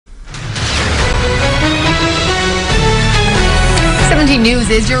17 News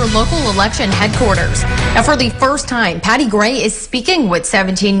is your local election headquarters. Now, for the first time, Patty Gray is speaking with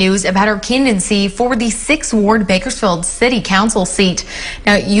 17 News about her candidacy for the 6th Ward Bakersfield City Council seat.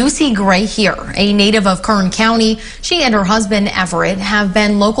 Now, you see Gray here, a native of Kern County. She and her husband, Everett, have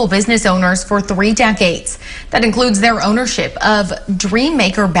been local business owners for 3 decades. That includes their ownership of Dream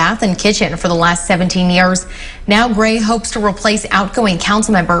Maker Bath and Kitchen for the last 17 years. Now, Gray hopes to replace outgoing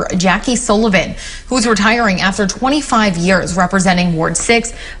council member Jackie Sullivan, who's retiring after 25 years representing Ward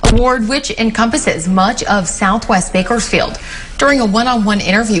 6, a ward which encompasses much of southwest Bakersfield. During a one-on-one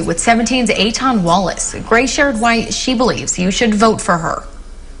interview with 17's Eytan Wallace, Gray shared why she believes you should vote for her.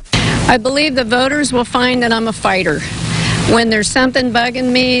 I believe the voters will find that I'm a fighter. When there's something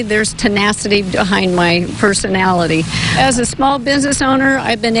bugging me, there's tenacity behind my personality. As a small business owner,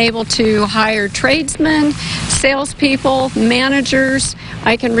 I've been able to hire tradesmen, salespeople, managers.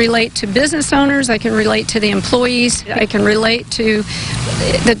 I can relate to business owners. I can relate to the employees. I can relate to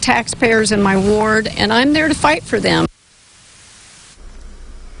the taxpayers in my ward, and I'm there to fight for them.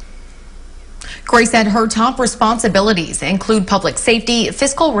 Gray said her top responsibilities include public safety,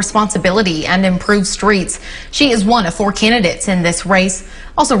 fiscal responsibility, and improved streets. She is one of 4 candidates in this race.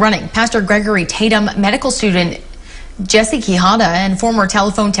 Also running, Pastor Gregory Tatum, medical student Jesse Quijada, and former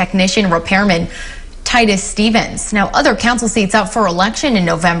telephone technician repairman Titus Stevens. Now, other council seats up for election in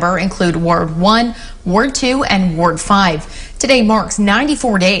November include Ward 1, Ward 2, and Ward 5. Today marks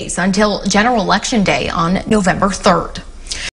 94 days until General Election Day on November 3rd.